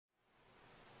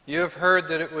You have heard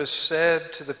that it was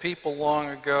said to the people long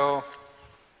ago,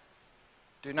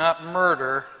 do not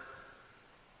murder,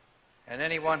 and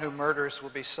anyone who murders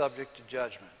will be subject to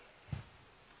judgment.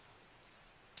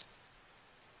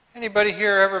 Anybody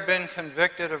here ever been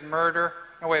convicted of murder?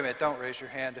 No, wait a minute, don't raise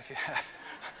your hand if you have.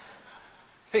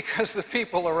 Because the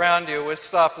people around you would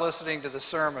stop listening to the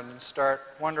sermon and start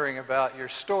wondering about your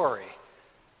story.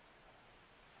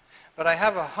 But I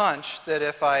have a hunch that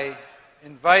if I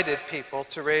invited people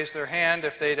to raise their hand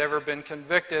if they'd ever been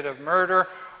convicted of murder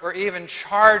or even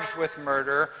charged with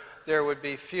murder, there would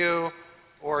be few,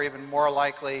 or even more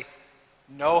likely,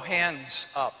 no hands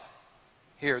up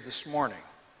here this morning.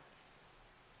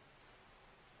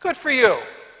 Good for you.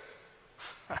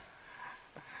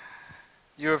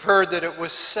 You have heard that it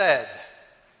was said.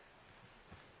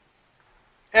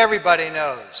 Everybody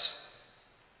knows.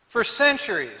 For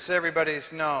centuries,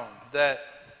 everybody's known that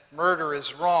murder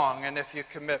is wrong, and if you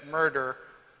commit murder,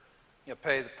 you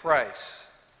pay the price.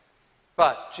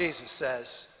 But Jesus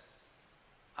says,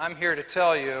 I'm here to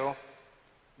tell you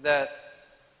that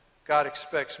God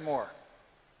expects more.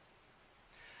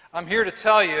 I'm here to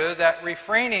tell you that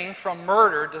refraining from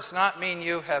murder does not mean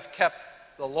you have kept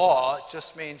the law, it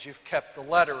just means you've kept the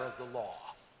letter of the law.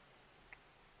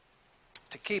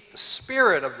 To keep the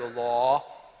spirit of the law,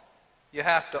 you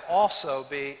have to also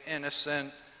be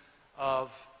innocent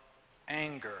of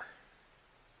anger,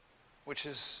 which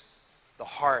is the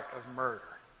heart of murder.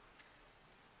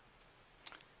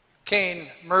 Cain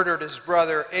murdered his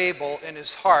brother Abel in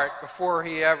his heart before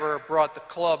he ever brought the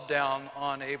club down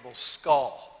on Abel's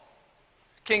skull.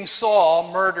 King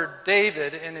Saul murdered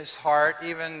David in his heart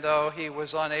even though he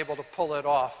was unable to pull it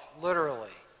off literally.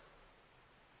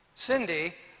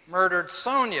 Cindy murdered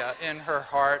Sonia in her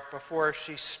heart before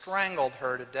she strangled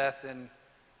her to death in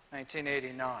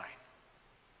 1989.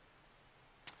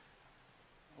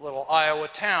 A little Iowa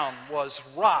town was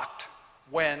rocked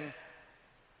when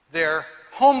their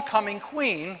homecoming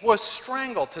queen was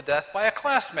strangled to death by a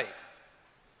classmate.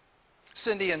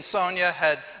 Cindy and Sonia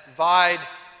had vied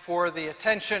for the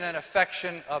attention and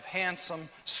affection of handsome,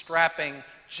 strapping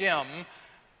Jim,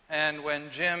 and when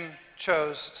Jim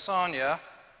chose Sonia,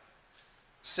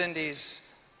 Cindy's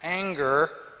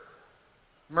anger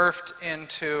morphed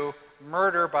into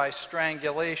murder by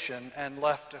strangulation and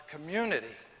left a community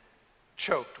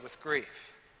choked with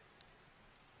grief.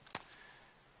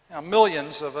 Now,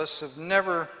 millions of us have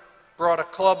never brought a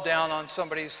club down on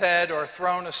somebody's head or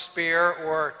thrown a spear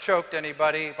or choked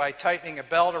anybody by tightening a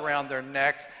belt around their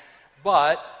neck,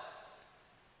 but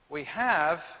we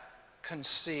have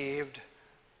conceived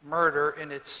murder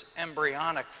in its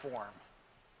embryonic form.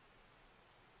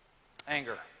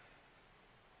 Anger.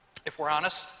 If we're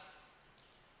honest,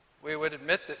 we would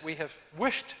admit that we have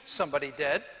wished somebody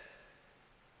dead.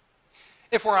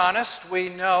 If we're honest, we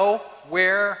know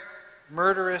where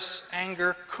murderous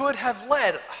anger could have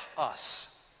led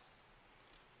us.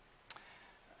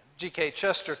 G.K.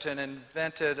 Chesterton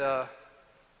invented a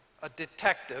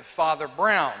detective, Father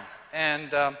Brown,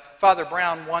 and Father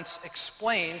Brown once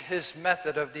explained his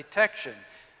method of detection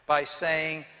by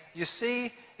saying, you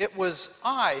see, it was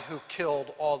I who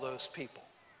killed all those people.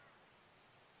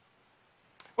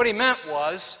 What he meant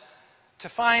was to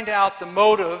find out the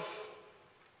motive,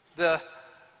 the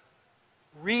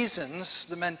reasons,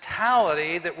 the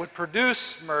mentality that would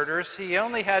produce murders, he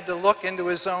only had to look into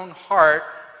his own heart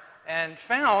and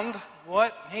found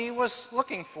what he was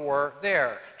looking for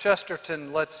there.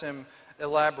 Chesterton lets him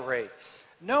elaborate.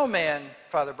 No man,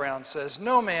 Father Brown says,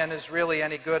 no man is really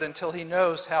any good until he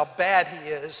knows how bad he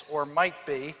is or might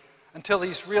be, until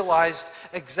he's realized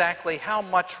exactly how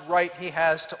much right he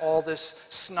has to all this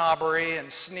snobbery and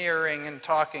sneering and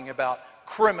talking about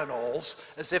criminals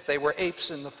as if they were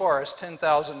apes in the forest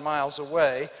 10,000 miles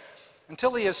away,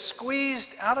 until he has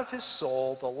squeezed out of his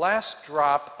soul the last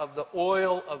drop of the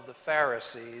oil of the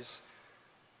Pharisees,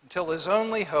 until his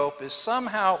only hope is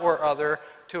somehow or other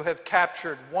to have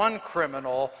captured one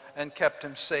criminal and kept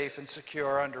him safe and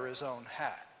secure under his own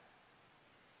hat.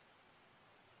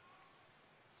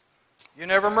 You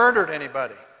never murdered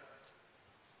anybody.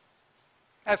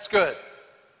 That's good.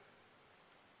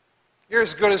 You're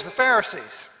as good as the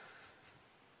Pharisees.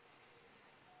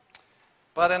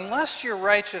 But unless your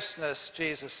righteousness,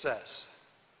 Jesus says,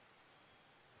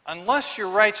 unless your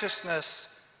righteousness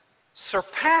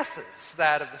surpasses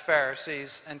that of the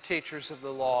Pharisees and teachers of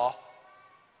the law,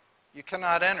 you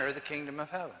cannot enter the kingdom of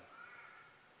heaven.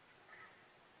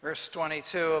 Verse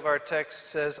 22 of our text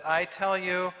says, I tell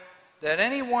you that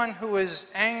anyone who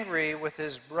is angry with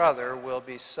his brother will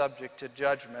be subject to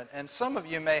judgment. And some of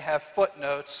you may have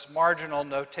footnotes, marginal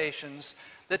notations,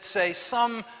 that say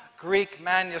some Greek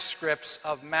manuscripts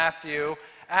of Matthew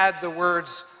add the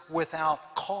words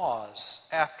without cause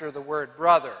after the word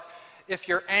brother. If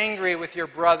you're angry with your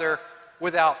brother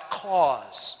without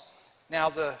cause. Now,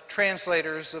 the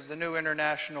translators of the New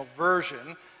International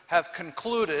Version have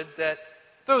concluded that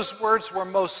those words were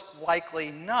most likely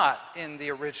not in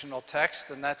the original text,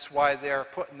 and that's why they're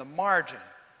put in the margin.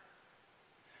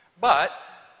 But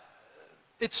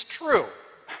it's true.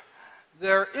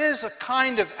 There is a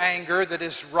kind of anger that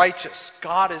is righteous.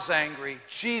 God is angry.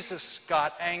 Jesus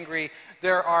got angry.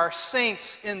 There are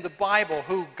saints in the Bible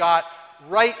who got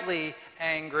rightly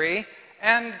angry,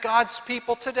 and God's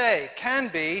people today can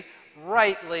be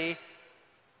rightly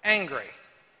angry.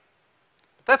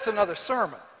 But that's another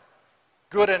sermon.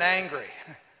 Good and angry.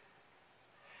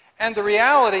 And the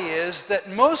reality is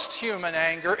that most human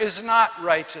anger is not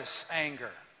righteous anger.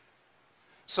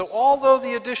 So although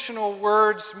the additional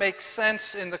words make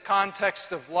sense in the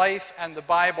context of life and the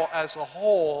Bible as a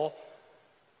whole,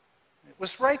 it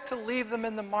was right to leave them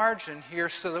in the margin here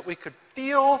so that we could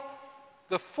feel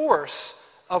the force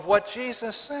of what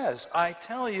Jesus says. I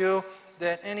tell you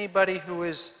that anybody who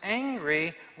is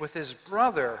angry with his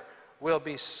brother will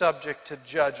be subject to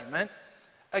judgment.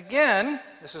 Again,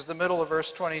 this is the middle of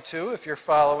verse 22, if you're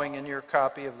following in your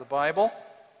copy of the Bible.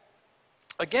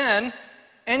 Again,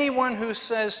 anyone who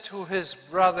says to his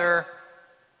brother,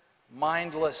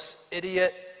 mindless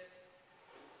idiot,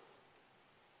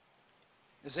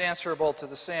 is answerable to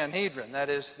the Sanhedrin, that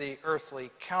is, the earthly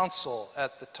council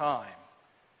at the time.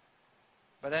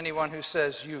 But anyone who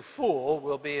says, you fool,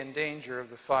 will be in danger of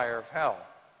the fire of hell.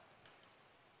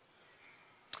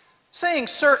 Saying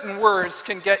certain words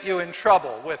can get you in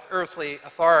trouble with earthly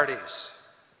authorities.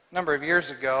 A number of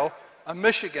years ago, a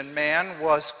Michigan man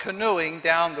was canoeing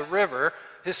down the river.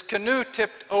 His canoe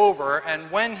tipped over, and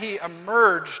when he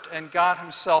emerged and got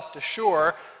himself to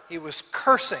shore, he was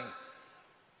cursing.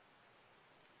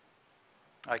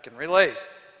 I can relate.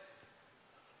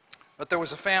 But there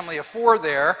was a family of 4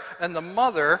 there, and the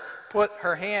mother put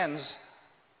her hands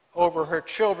over her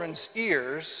children's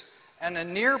ears, and a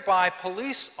nearby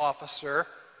police officer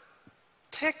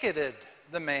ticketed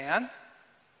the man,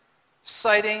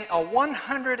 citing a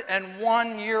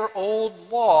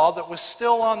 101-year-old law that was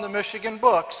still on the Michigan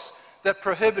books that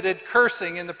prohibited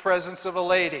cursing in the presence of a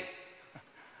lady.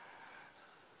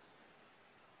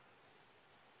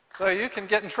 So you can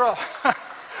get in trouble.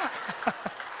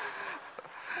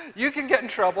 You can get in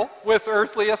trouble with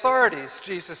earthly authorities,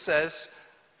 Jesus says,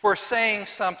 for saying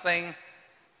something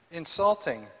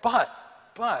insulting. But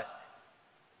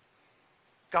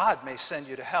God may send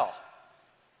you to hell.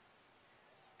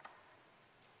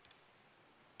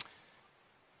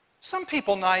 Some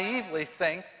people naively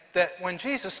think that when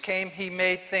Jesus came, he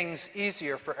made things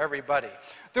easier for everybody.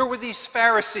 There were these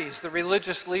Pharisees, the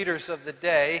religious leaders of the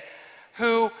day,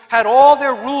 who had all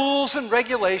their rules and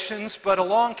regulations, but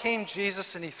along came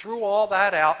Jesus and he threw all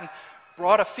that out and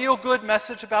brought a feel-good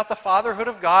message about the fatherhood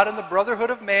of God and the brotherhood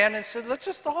of man and said, let's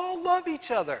just all love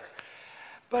each other.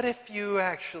 But if you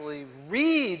actually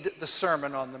read the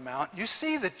Sermon on the Mount, you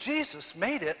see that Jesus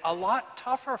made it a lot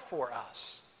tougher for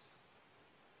us.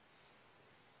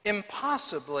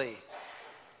 Impossibly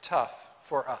tough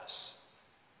for us.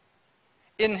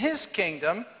 In his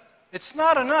kingdom, it's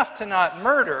not enough to not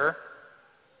murder.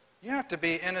 You have to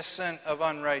be innocent of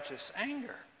unrighteous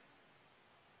anger.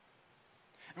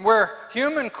 And where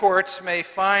human courts may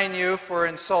fine you for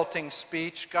insulting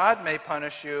speech, God may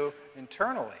punish you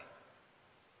internally.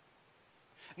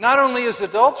 Not only is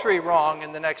adultery wrong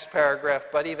in the next paragraph,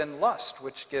 but even lust,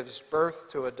 which gives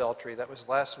birth to adultery. That was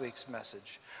last week's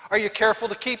message. Are you careful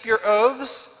to keep your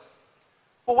oaths?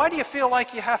 Well, why do you feel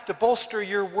like you have to bolster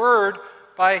your word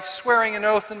by swearing an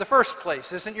oath in the first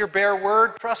place? Isn't your bare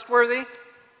word trustworthy?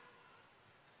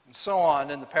 And so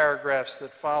on in the paragraphs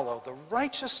that follow. The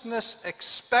righteousness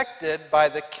expected by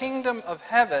the kingdom of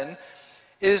heaven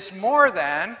is more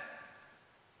than,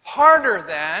 harder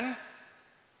than,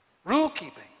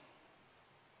 rule-keeping.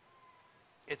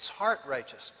 It's heart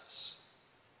righteousness.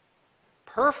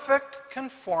 Perfect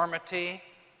conformity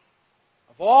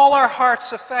of all our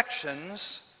heart's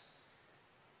affections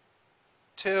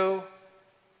to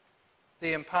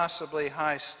the impossibly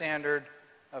high standard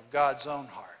of God's own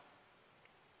heart.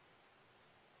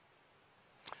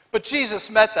 But Jesus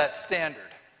met that standard.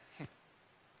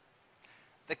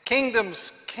 The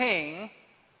kingdom's king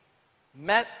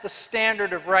met the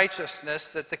standard of righteousness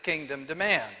that the kingdom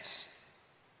demands.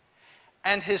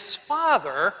 And his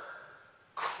Father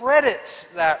credits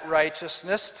that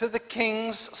righteousness to the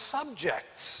king's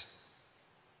subjects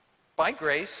by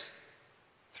grace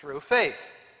through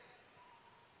faith.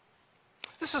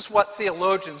 This is what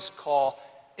theologians call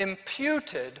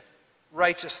imputed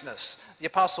righteousness. The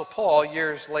Apostle Paul,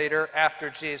 years later after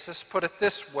Jesus, put it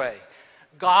this way: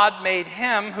 God made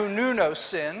him who knew no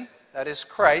sin, that is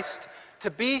Christ,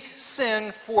 to be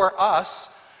sin for us,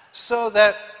 so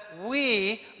that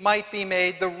we might be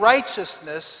made the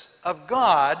righteousness of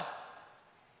God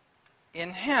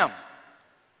in him.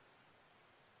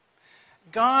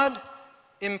 God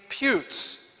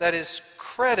imputes, that is,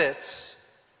 credits,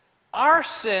 our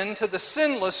sin to the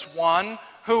sinless one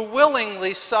who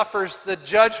willingly suffers the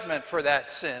judgment for that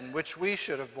sin, which we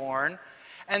should have borne.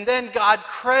 And then God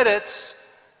credits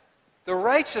the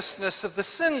righteousness of the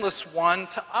sinless one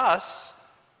to us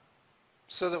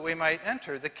so that we might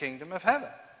enter the kingdom of heaven.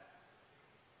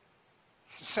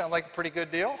 Does it sound like a pretty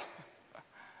good deal?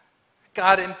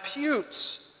 God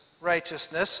imputes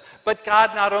righteousness, but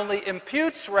God not only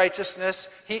imputes righteousness,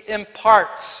 he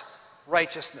imparts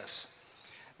righteousness.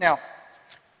 Now,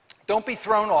 don't be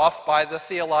thrown off by the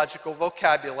theological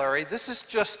vocabulary. This is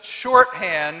just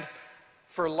shorthand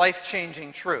for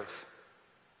life-changing truth.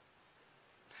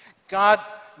 God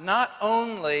not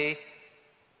only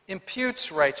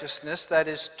imputes righteousness, that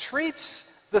is,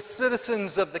 treats the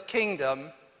citizens of the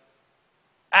kingdom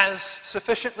as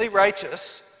sufficiently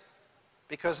righteous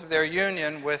because of their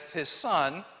union with his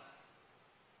Son,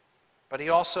 but he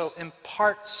also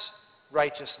imparts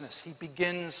righteousness. He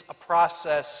begins a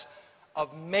process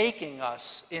of making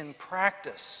us in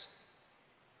practice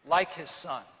like his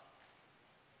Son.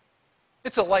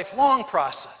 It's a lifelong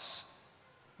process.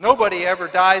 Nobody ever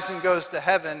dies and goes to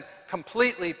heaven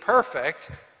completely perfect,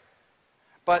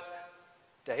 but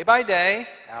day by day,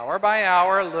 hour by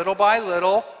hour, little by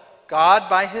little, God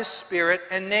by his Spirit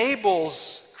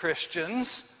enables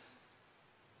Christians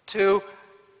to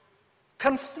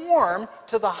conform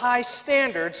to the high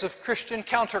standards of Christian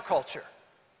counterculture.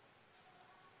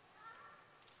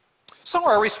 So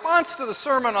our response to the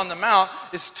Sermon on the Mount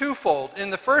is twofold. In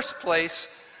the first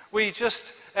place, we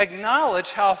just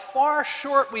acknowledge how far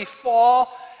short we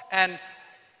fall and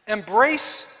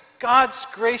embrace God's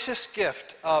gracious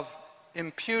gift of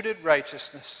imputed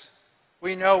righteousness.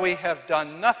 We know we have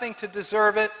done nothing to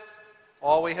deserve it.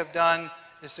 All we have done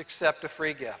is accept a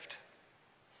free gift.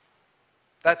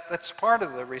 That's part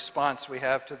of the response we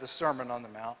have to the Sermon on the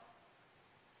Mount.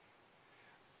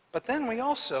 But then we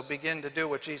also begin to do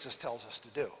what Jesus tells us to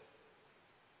do.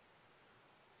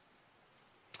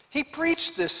 He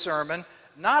preached this sermon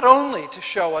not only to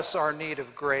show us our need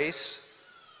of grace,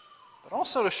 but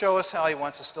also to show us how he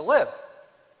wants us to live.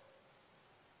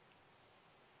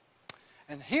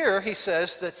 And here he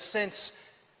says that since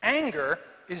anger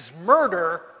is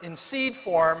murder in seed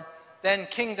form, then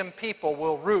kingdom people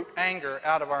will root anger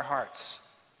out of our hearts.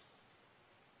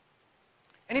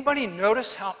 Anybody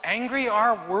notice how angry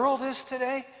our world is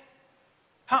today?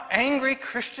 How angry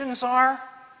Christians are?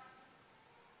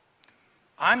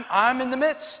 I'm in the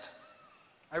midst.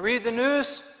 I read the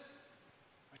news,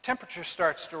 my temperature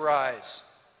starts to rise.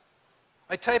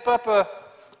 I type up a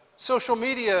social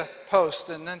media post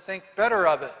and then think better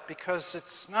of it because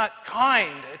it's not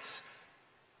kind, it's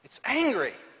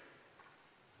angry.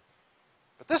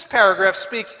 But this paragraph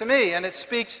speaks to me and it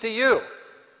speaks to you.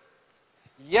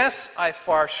 Yes, I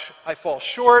fall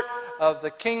short of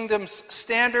the kingdom's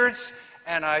standards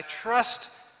and I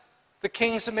trust the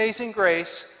King's amazing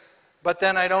grace, but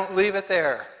then I don't leave it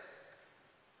there.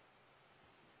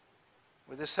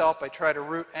 With this help, I try to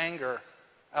root anger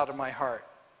out of my heart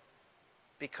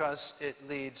because it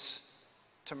leads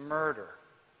to murder.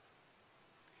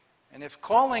 And if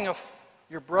calling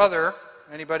your brother,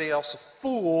 anybody else, a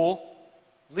fool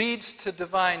leads to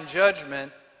divine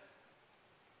judgment,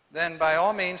 then by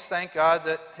all means thank God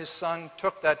that his Son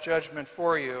took that judgment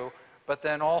for you, but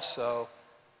then also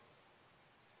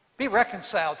be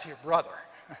reconciled to your brother.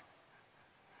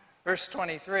 Verse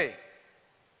 23.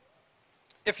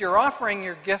 If you're offering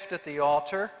your gift at the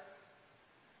altar,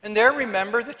 and there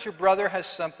remember that your brother has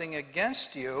something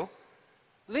against you,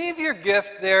 leave your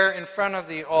gift there in front of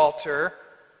the altar.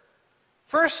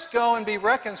 First go and be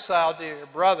reconciled to your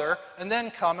brother, and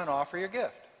then come and offer your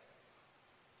gift.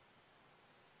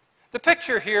 The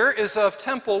picture here is of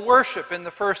temple worship in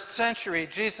the first century.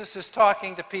 Jesus is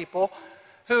talking to people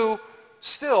who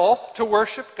still, to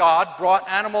worship God, brought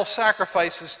animal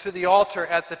sacrifices to the altar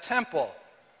at the temple.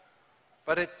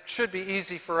 But it should be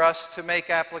easy for us to make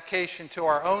application to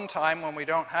our own time when we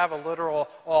don't have a literal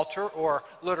altar or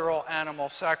literal animal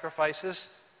sacrifices.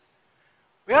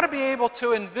 We ought to be able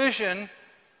to envision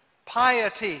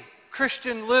piety,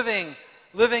 Christian living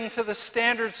to the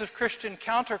standards of Christian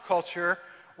counterculture,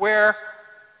 where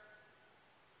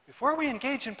before we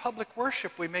engage in public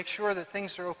worship, we make sure that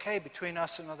things are okay between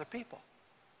us and other people.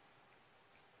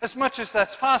 as much as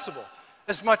that's possible,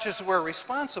 as much as we're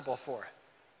responsible for it.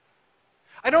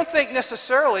 I don't think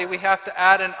necessarily we have to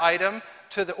add an item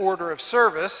to the order of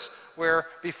service where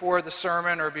before the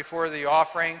sermon or before the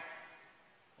offering,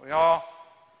 we all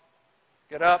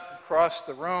get up, across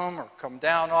the room, or come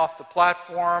down off the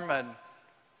platform and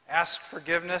ask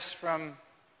forgiveness from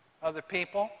other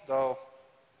people, though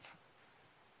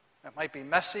that might be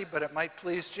messy, but it might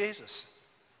please Jesus.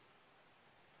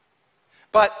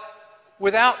 But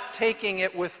without taking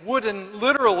it with wooden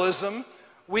literalism,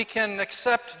 we can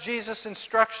accept Jesus'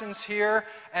 instructions here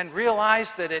and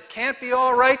realize that it can't be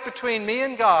all right between me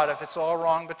and God if it's all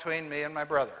wrong between me and my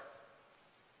brother.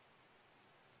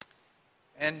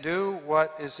 And do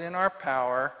what is in our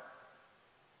power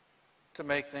to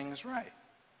make things right.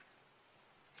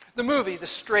 The movie, The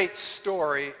Straight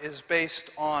Story, is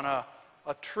based on a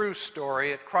true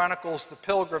story. It chronicles the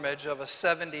pilgrimage of a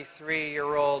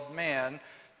 73-year-old man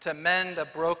to mend a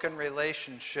broken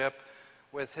relationship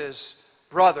with his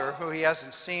brother, who he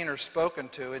hasn't seen or spoken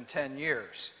to in 10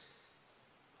 years.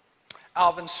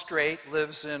 Alvin Straight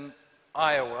lives in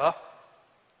Iowa.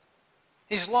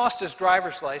 He's lost his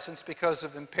driver's license because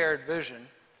of impaired vision,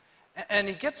 and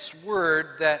he gets word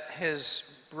that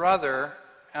his brother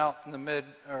out in the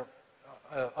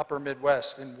upper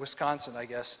Midwest, in Wisconsin, I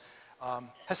guess,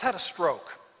 has had a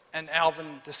stroke. And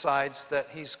Alvin decides that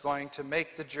he's going to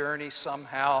make the journey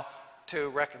somehow to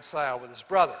reconcile with his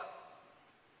brother.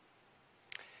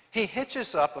 He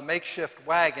hitches up a makeshift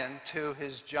wagon to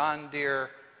his John Deere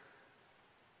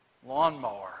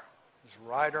lawnmower, his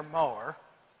rider mower,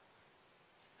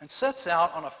 and sets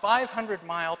out on a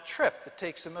 500-mile trip that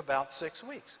takes him about 6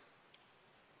 weeks.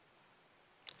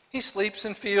 He sleeps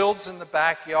in fields in the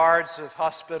backyards of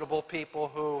hospitable people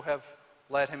who have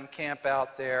let him camp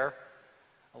out there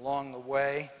along the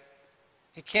way.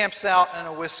 He camps out in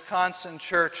a Wisconsin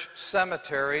church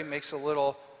cemetery, makes a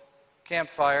little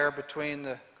campfire between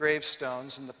the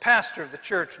gravestones, and the pastor of the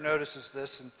church notices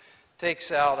this and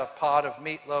takes out a pot of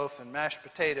meatloaf and mashed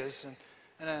potatoes, and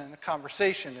then a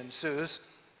conversation ensues.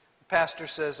 The pastor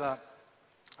says,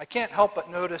 I can't help but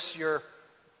notice your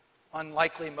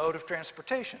unlikely mode of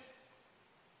transportation.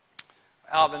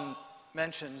 Alvin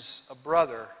mentions a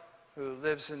brother who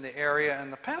lives in the area,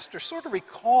 and the pastor sort of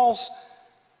recalls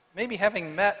maybe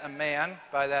having met a man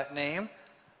by that name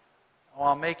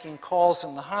while making calls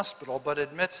in the hospital, but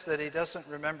admits that he doesn't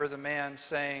remember the man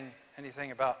saying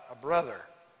anything about a brother.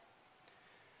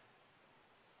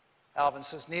 Alvin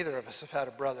says, neither of us have had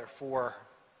a brother for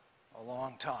a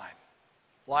long time.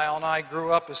 Lyle and I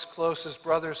grew up as close as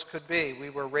brothers could be. We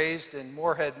were raised in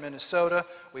Moorhead, Minnesota.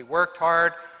 We worked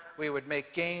hard. We would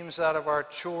make games out of our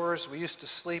chores. We used to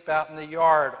sleep out in the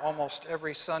yard almost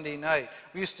every Sunday night.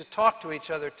 We used to talk to each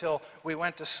other till we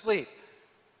went to sleep.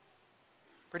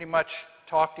 Pretty much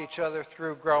talked each other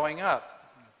through growing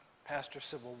up. And the pastor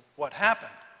said, well, what happened?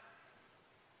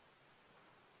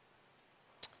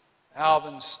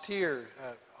 Alvin's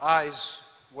eyes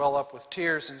well up with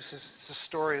tears, and he says, it's a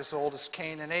story as old as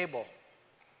Cain and Abel.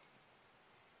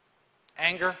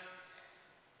 Anger,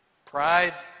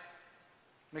 pride,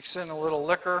 mix in a little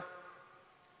liquor,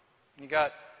 and you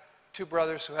got two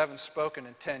brothers who haven't spoken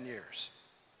in 10 years.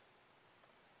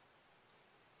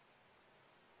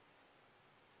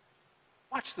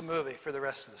 Watch the movie for the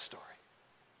rest of the story.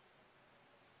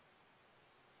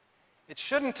 It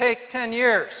shouldn't take 10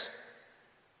 years.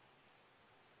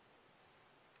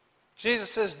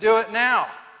 Jesus says, do it now.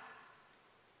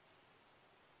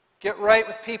 Get right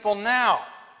with people now.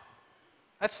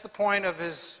 That's the point of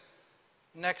his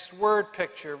next word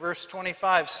picture, verse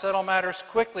 25. Settle matters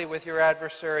quickly with your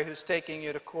adversary who's taking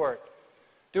you to court.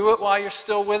 Do it while you're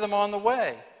still with him on the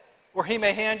way. Or he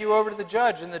may hand you over to the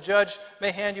judge, and the judge may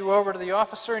hand you over to the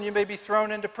officer, and you may be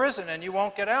thrown into prison, and you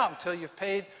won't get out until you've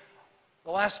paid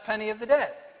the last penny of the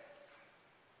debt.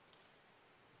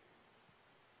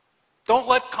 Don't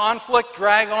let conflict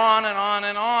drag on and on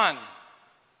and on.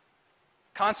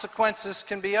 Consequences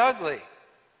can be ugly.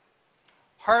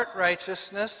 Heart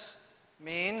righteousness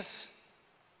means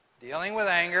dealing with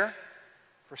anger,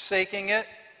 forsaking it,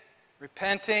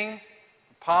 repenting,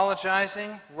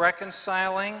 apologizing,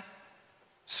 reconciling.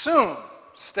 Soon,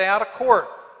 stay out of court.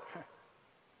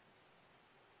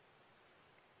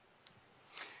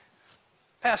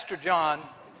 Pastor John,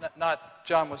 not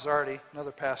John Mazzardi,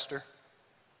 another pastor,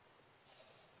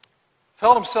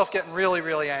 felt himself getting really,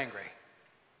 really angry.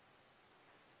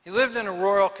 He lived in a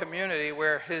rural community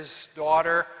where his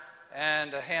daughter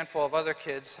and a handful of other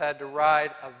kids had to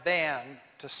ride a van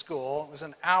to school. It was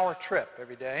an hour trip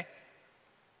every day.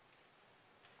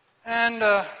 And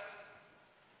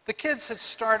the kids had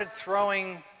started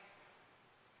throwing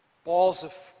balls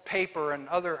of paper and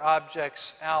other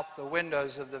objects out the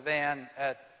windows of the van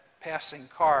at passing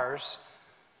cars.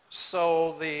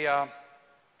 So the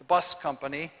bus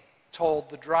company told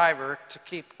the driver to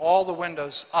keep all the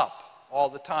windows up all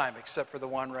the time, except for the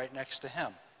one right next to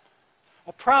him.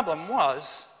 Well, problem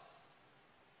was,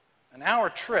 an hour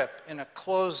trip in a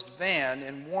closed van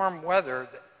in warm weather,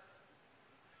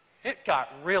 it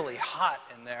got really hot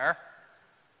in there.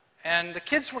 And the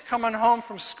kids were coming home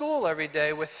from school every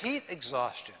day with heat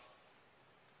exhaustion.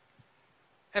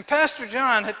 And Pastor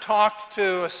John had talked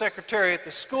to a secretary at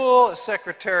the school, a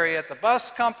secretary at the bus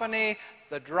company,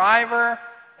 the driver,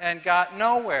 and got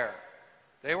nowhere.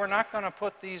 They were not going to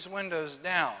put these windows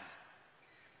down.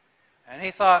 And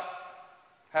he thought,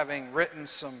 having written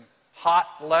some hot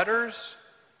letters,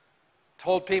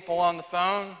 told people on the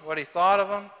phone what he thought of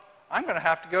them, I'm going to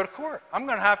have to go to court. I'm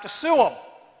going to have to sue them.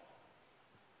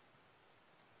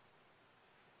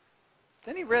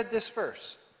 Then he read this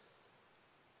verse.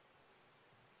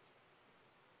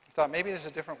 He thought maybe there's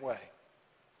a different way.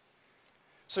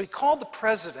 So he called the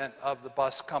president of the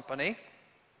bus company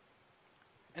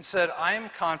and said, I am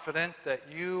confident that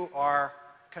you are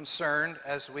concerned,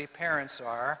 as we parents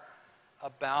are,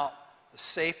 about the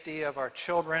safety of our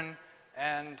children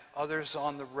and others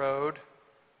on the road.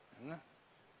 And the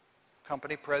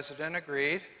company president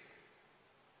agreed.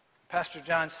 Pastor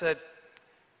John said,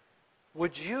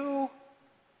 would you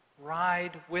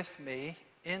ride with me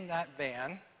in that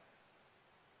van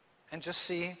and just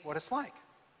see what it's like?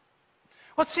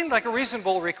 Well, it seemed like a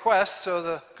reasonable request, so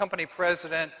the company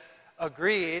president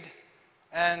agreed,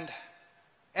 and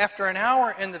after an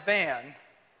hour in the van,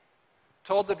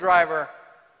 told the driver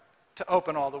to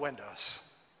open all the windows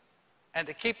and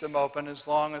to keep them open as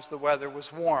long as the weather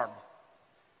was warm.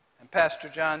 And Pastor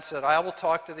John said, I will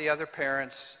talk to the other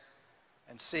parents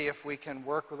and see if we can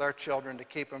work with our children to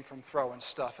keep them from throwing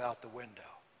stuff out the window.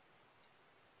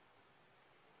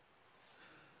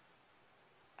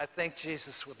 I think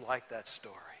Jesus would like that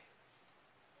story.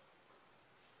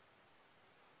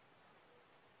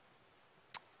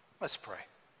 Let's pray.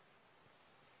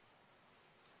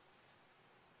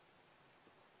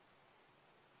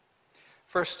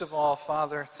 First of all,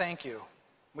 Father, thank you.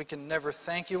 We can never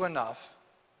thank you enough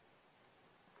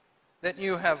that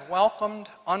you have welcomed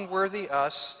unworthy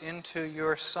us into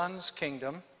your Son's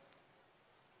kingdom,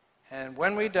 and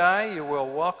when we die, you will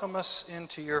welcome us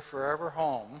into your forever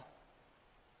home,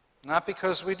 not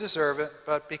because we deserve it,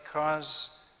 but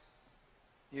because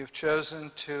you've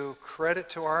chosen to credit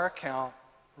to our account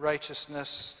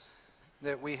righteousness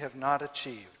that we have not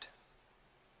achieved.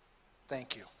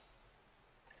 Thank you.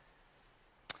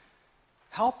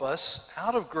 Help us,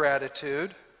 out of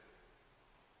gratitude,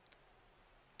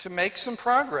 to make some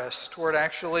progress toward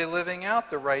actually living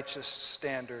out the righteous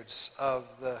standards of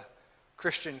the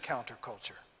Christian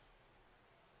counterculture.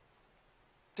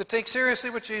 To take seriously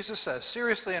what Jesus says,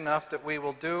 seriously enough that we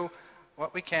will do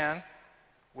what we can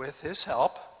with his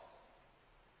help,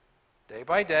 day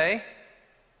by day,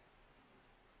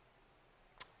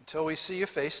 until we see you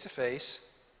face to face.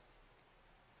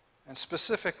 And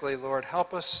specifically, Lord,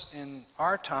 help us in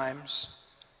our times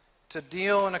to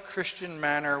deal in a Christian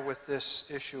manner with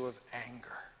this issue of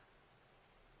anger.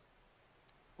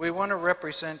 We want to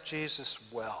represent Jesus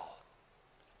well.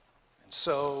 And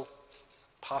so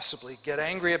possibly get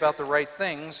angry about the right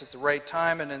things at the right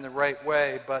time and in the right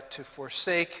way, but to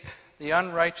forsake the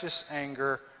unrighteous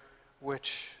anger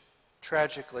which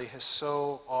tragically has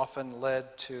so often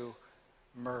led to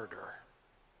murder.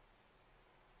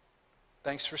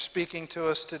 Thanks for speaking to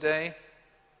us today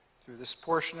through this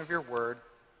portion of your word.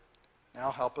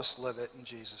 Now help us live it in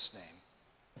Jesus'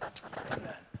 name.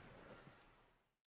 Amen.